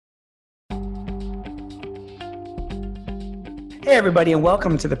Hey, everybody, and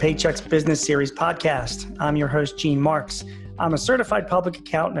welcome to the Paychex Business Series podcast. I'm your host, Gene Marks. I'm a certified public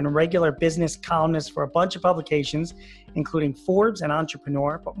accountant and a regular business columnist for a bunch of publications, including Forbes and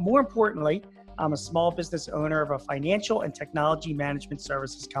Entrepreneur. But more importantly, I'm a small business owner of a financial and technology management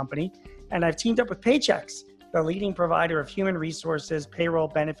services company, and I've teamed up with Paychex, the leading provider of human resources, payroll,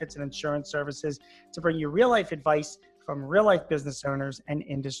 benefits, and insurance services, to bring you real-life advice from real-life business owners and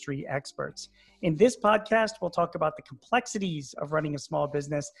industry experts. In this podcast, we'll talk about the complexities of running a small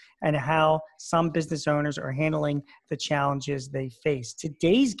business and how some business owners are handling the challenges they face.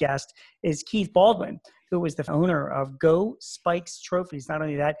 Today's guest is Keith Baldwin, who is the owner of Go Spikes Trophies. Not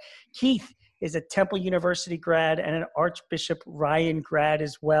only that, Keith is a Temple University grad and an Archbishop Ryan grad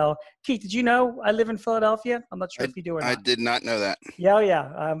as well. Keith, did you know I live in Philadelphia? I'm not sure if you do or not. I did not know that.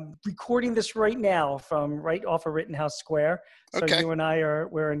 Yeah. I'm recording this right now from right off of Rittenhouse Square. So Okay. you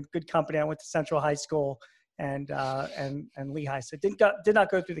and we're in good company. I went to Central High School and Lehigh. So did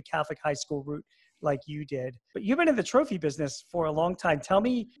not go through the Catholic high school route like you did. But you've been in the trophy business for a long time. Tell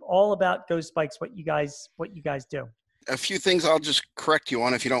me all about Go Spikes, what you guys do. A few things I'll just correct you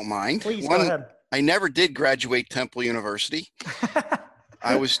on if you don't mind. Please, One, go ahead. I never did graduate Temple University.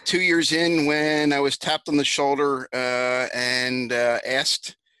 I was 2 years in when I was tapped on the shoulder and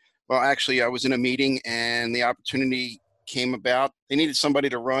asked, well, actually, I was in a meeting and the opportunity came about. They needed somebody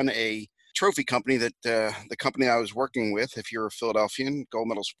to run a trophy company that the company I was working with, if you're a Philadelphian, Gold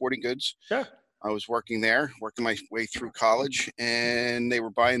Medal Sporting Goods. Sure. I was working there, working my way through college, and they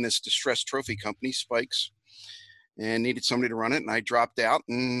were buying this distressed trophy company, Spikes, and needed somebody to run it. And I dropped out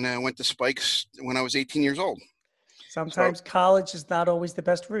and went to Spikes when I was 18 years old. Sometimes college is not always the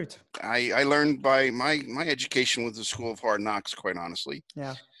best route. I learned by my education with the School of Hard Knocks, quite honestly.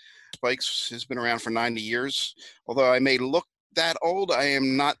 Yeah. Spikes has been around for 90 years. Although I may look that old, I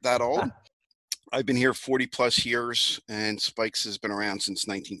am not that old. I've been here 40 plus years, and Spikes has been around since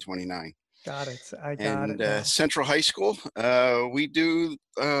 1929. Got it. I got it. And Central High School, we do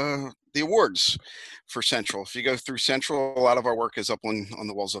the awards for Central. If you go through Central, a lot of our work is up on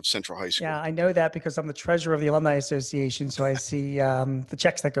the walls of Central High School. Yeah, I know that because I'm the treasurer of the Alumni Association, so I see the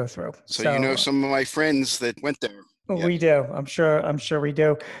checks that go through. So you know some of my friends that went there. Yeah. We do. I'm sure we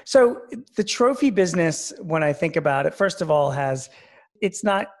do. So the trophy business, when I think about it, first of all, it's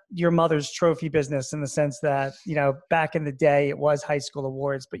not your mother's trophy business in the sense that, back in the day it was high school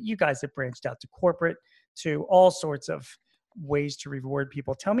awards, but you guys have branched out to corporate, to all sorts of ways to reward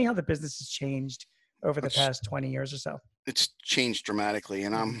people. Tell me how the business has changed over the past 20 years or so. It's changed dramatically,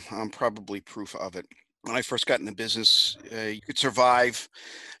 and I'm probably proof of it. When I first got in the business, you could survive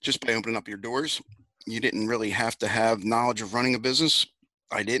just by opening up your doors. You didn't really have to have knowledge of running a business.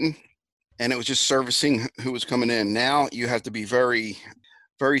 I didn't. And it was just servicing who was coming in. Now you have to be very,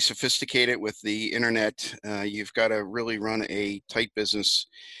 very sophisticated with the internet. You've got to really run a tight business,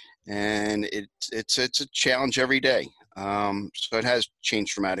 and it's a challenge every day. So it has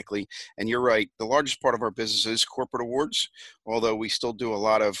changed dramatically. And you're right, the largest part of our business is corporate awards, although we still do a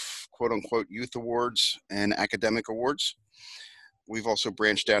lot of quote unquote youth awards and academic awards. We've also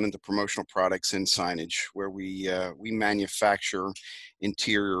branched out into promotional products and signage, where we manufacture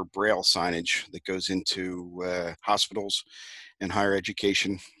interior braille signage that goes into hospitals and higher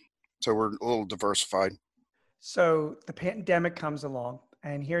education. So we're a little diversified. So the pandemic comes along,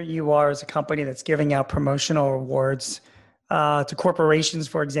 and here you are as a company that's giving out promotional awards to corporations,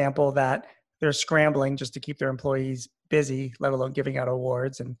 for example, that they're scrambling just to keep their employees busy, let alone giving out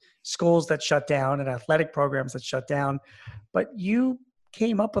awards, and schools that shut down and athletic programs that shut down. But you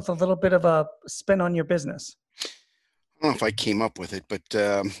came up with a little bit of a spin on your business. I don't know if I came up with it, but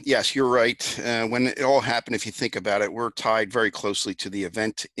yes, you're right. When it all happened, if you think about it, we're tied very closely to the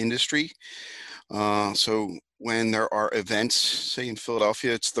event industry. So when there are events, say in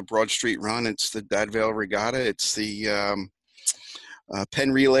Philadelphia, it's the Broad Street Run, it's the Dadvale Regatta, it's the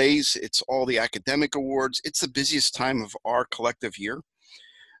Penn Relays, it's all the academic awards. It's the busiest time of our collective year,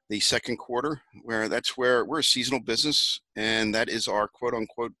 the second quarter, where we're a seasonal business, and that is our quote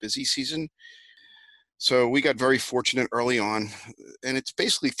unquote busy season. So we got very fortunate early on, and it's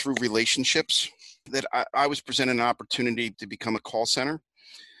basically through relationships that I was presented an opportunity to become a call center.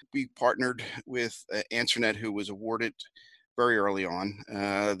 We partnered with AnswerNet, who was awarded very early on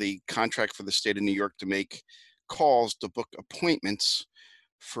the contract for the state of New York to make calls to book appointments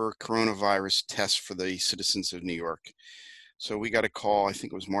for coronavirus tests for the citizens of New York. So we got a call, I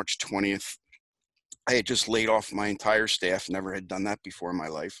think it was March 20th. I had just laid off my entire staff, never had done that before in my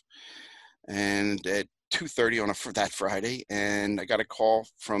life. And at 2:30 on that Friday, and I got a call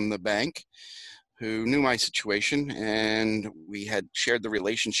from the bank who knew my situation, and we had shared the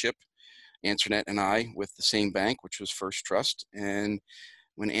relationship Answernet and I with the same bank, which was First Trust. And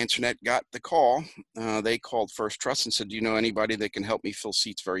when Answernet got the call, they called First Trust and said, do you know anybody that can help me fill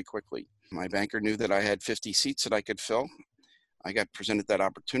seats very quickly? My banker knew that I had 50 seats that I could fill. I got presented that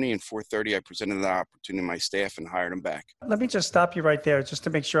opportunity, and 4:30 I presented that opportunity to my staff and hired them back. Let me just stop you right there just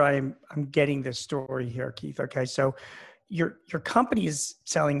to make sure I'm getting this story here, Keith. Okay. So your company is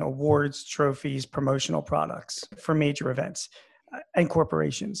selling awards, trophies, promotional products for major events and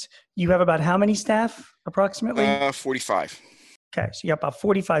corporations. You have about how many staff approximately? 45. Okay. So you have about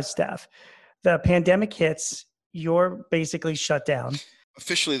 45 staff. The pandemic hits, you're basically shut down.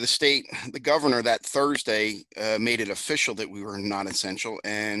 Officially, the governor that Thursday made it official that we were not essential,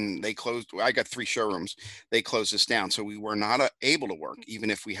 and they closed. I got 3 showrooms. They closed us down. So we were not able to work, even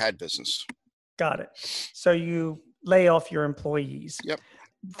if we had business. Got it. So you lay off your employees. Yep.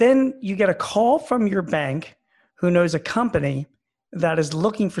 Then you get a call from your bank who knows a company that is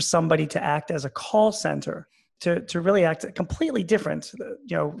looking for somebody to act as a call center to really act completely different,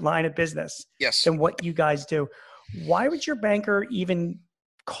 line of business Yes. than what you guys do. Why would your banker even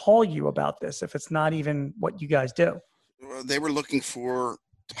call you about this if it's not even what you guys do? They were looking to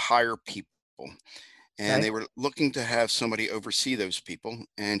hire people, and Okay. they were looking to have somebody oversee those people.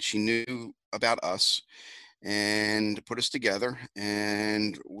 And she knew about us and put us together,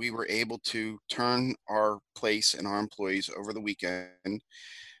 and we were able to turn our place and our employees over the weekend.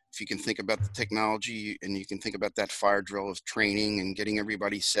 If you can think about the technology and you can think about that fire drill of training and getting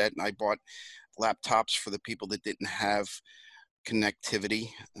everybody set, and I bought laptops for the people that didn't have connectivity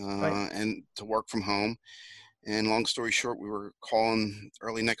Right. and to work from home. And long story short, we were calling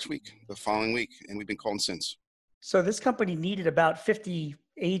early next week, the following week, and we've been calling since. So this company needed about 50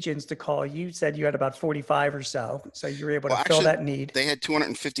 agents to call. You said you had about 45 or so. So you were able to Well, fill actually, that need. they had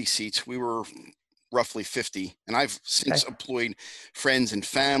 250 seats. We were roughly 50. And I've since Okay. employed friends and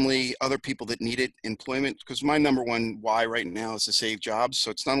family, other people that needed employment, because my number one why right now is to save jobs. So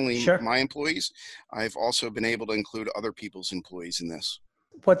it's not only Sure. my employees, I've also been able to include other people's employees in this.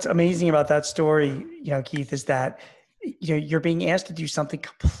 What's amazing about that story, Keith, is that you're being asked to do something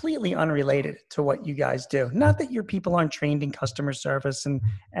completely unrelated to what you guys do. Not that your people aren't trained in customer service and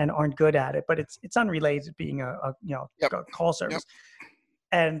aren't good at it, but it's unrelated to being Yep. a call Yep. service.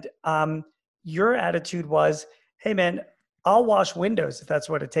 And your attitude was, hey man, I'll wash windows if that's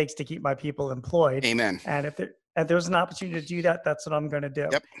what it takes to keep my people employed. Amen. And if there's an opportunity to do that, that's what I'm going to do.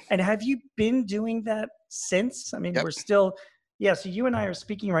 Yep. And have you been doing that since? I mean, Yep. we're still, yeah. So you and I are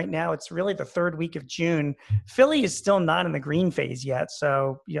speaking right now. It's really the 3rd week of June. Philly is still not in the green phase yet.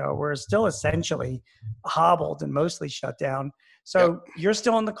 So, we're still essentially hobbled and mostly shut down. So Yep. you're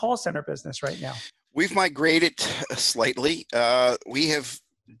still in the call center business right now. We've migrated slightly. We have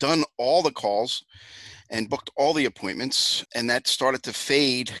done all the calls and booked all the appointments, and that started to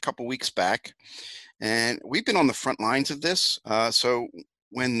fade a couple weeks back. And we've been on the front lines of this. So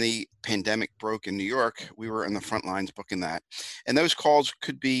when the pandemic broke in New York, we were in the front lines booking that. And those calls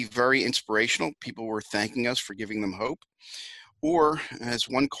could be very inspirational. People were thanking us for giving them hope. Or as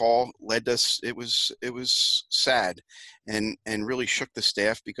one call led us, it was sad and really shook the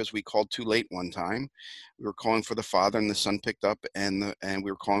staff because we called too late one time. We were calling for the father and the son picked up, and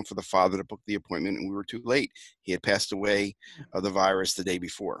we were calling for the father to book the appointment, and we were too late. He had passed away of the virus the day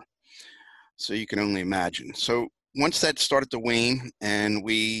before. So you can only imagine. So once that started to wane and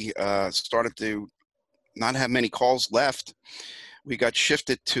we started to not have many calls left, we got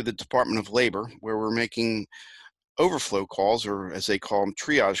shifted to the Department of Labor, where we're making overflow calls, or as they call them,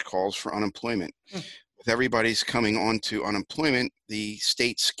 triage calls for unemployment. With everybody's coming onto unemployment, the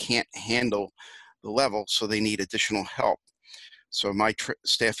states can't handle the level, so they need additional help. So my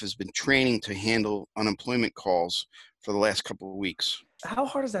staff has been training to handle unemployment calls for the last couple of weeks. How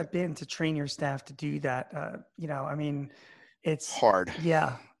hard has that been to train your staff to do that? I mean, it's Hard.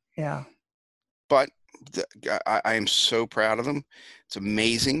 yeah. But I am so proud of them. It's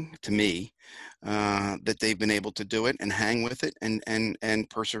amazing to me that they've been able to do it and hang with it and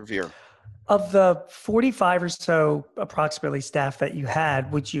persevere. Of the 45 or so approximately staff that you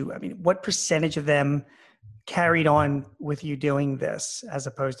had, what percentage of them carried on with you doing this as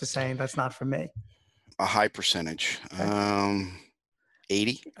opposed to saying that's not for me? A high percentage, Okay.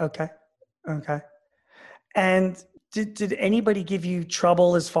 80. Okay. And did anybody give you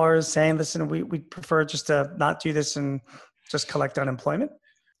trouble as far as saying, listen, we prefer just to not do this and just collect unemployment?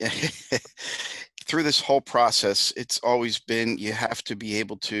 Through this whole process, it's always been, you have to be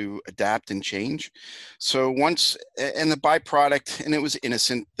able to adapt and change. So and the byproduct, and it was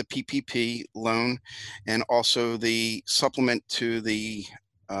innocent, the PPP loan, and also the supplement to the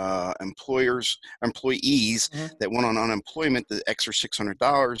employees Mm-hmm. that went on unemployment, the extra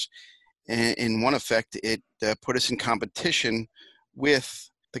 $600, And in one effect, it put us in competition with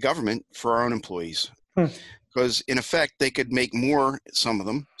the government for our own employees. Because in effect, they could make more, some of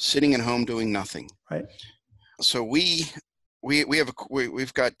them, sitting at home doing nothing. Right. So we've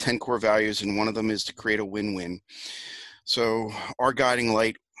got 10 core values, and one of them is to create a win-win. So our guiding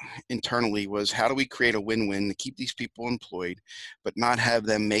light internally was, how do we create a win-win to keep these people employed, but not have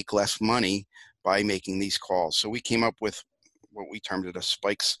them make less money by making these calls? So we came up with what we termed it a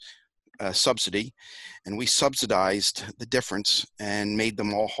spikes subsidy, and we subsidized the difference and made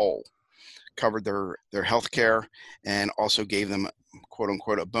them all whole, covered their health care, and also gave them, quote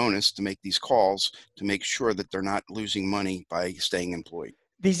unquote, a bonus to make these calls to make sure that they're not losing money by staying employed.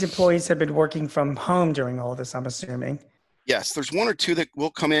 These employees have been working from home during all this, I'm assuming. Yes, there's one or two that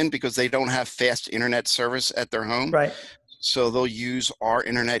will come in because they don't have fast internet service at their home. Right. So they'll use our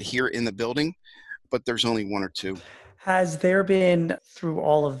internet here in the building, but there's only one or two. Has there been, through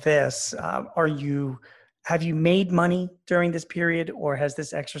all of this, have you made money during this period, or has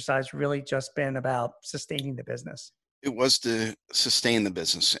this exercise really just been about sustaining the business? It was to sustain the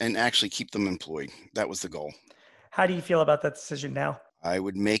business and actually keep them employed. That was the goal. How do you feel about that decision now? I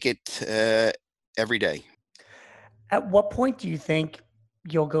would make it every day. At what point do you think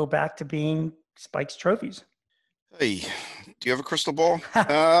you'll go back to being Spikes Trophies? Hey, do you have a crystal ball?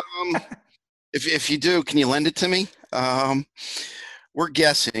 If you do, can you lend it to me? We're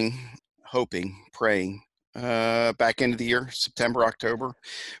guessing, hoping, praying, back end of the year, September, October.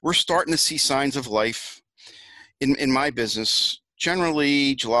 We're starting to see signs of life in my business.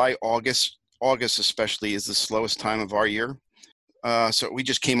 Generally, July, August especially is the slowest time of our year. So we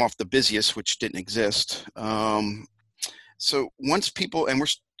just came off the busiest, which didn't exist. So once people, and we're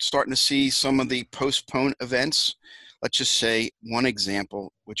starting to see some of the postponed events. Let's just say one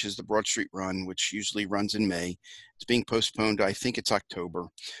example, which is the Broad Street Run, which usually runs in May. It's being postponed. I think it's October.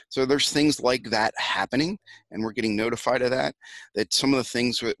 So there's things like that happening, and we're getting notified of that some of the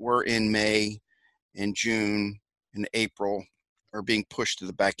things that were in May and June and April are being pushed to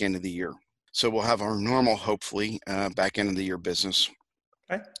the back end of the year. So we'll have our normal, hopefully, back end of the year business.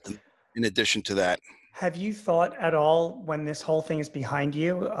 Okay. In addition to that. Have you thought at all, when this whole thing is behind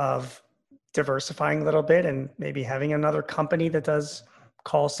you, of diversifying a little bit and maybe having another company that does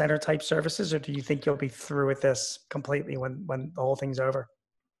call center type services, or do you think you'll be through with this completely when the whole thing's over?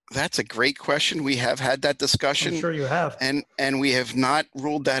 That's a great question. We have had that discussion. I'm sure you have. And we have not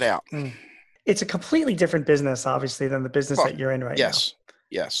ruled that out. It's a completely different business, obviously, than the business that you're in right now.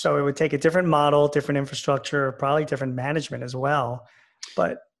 Yes. So it would take a different model, different infrastructure, probably different management as well.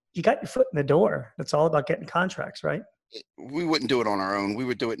 But you got your foot in the door. It's all about getting contracts, right? We wouldn't do it on our own. We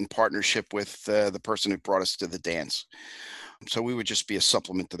would do it in partnership with the person who brought us to the dance. So we would just be a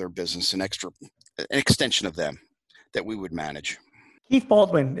supplement to their business, an extension of them that we would manage. Keith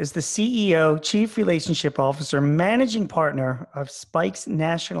Baldwin is the CEO, Chief Relationship Officer, Managing Partner of Spikes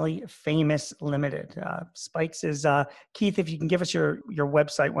Nationally Famous Limited. Spikes is, Keith, if you can give us your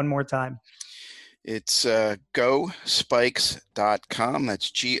website one more time. It's gospikes.com. That's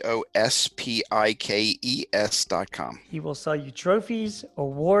GOSPIKES.com. He will sell you trophies,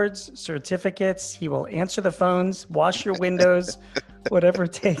 awards, certificates. He will answer the phones, wash your windows, whatever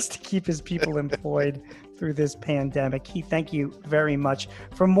it takes to keep his people employed through this pandemic. Keith, thank you very much.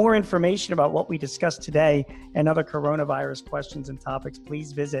 For more information about what we discussed today and other coronavirus questions and topics,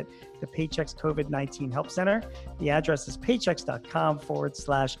 please visit the Paychex COVID-19 Help Center. The address is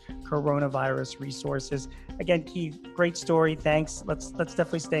paychex.com/coronavirus resources. Again, Keith, great story. Thanks. Let's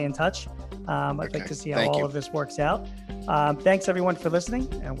definitely stay in touch. I'd like to see how all of this works out. Thanks everyone for listening,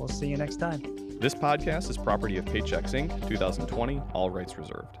 and we'll see you next time. This podcast is property of Paychex Inc., 2020, all rights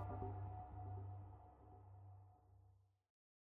reserved.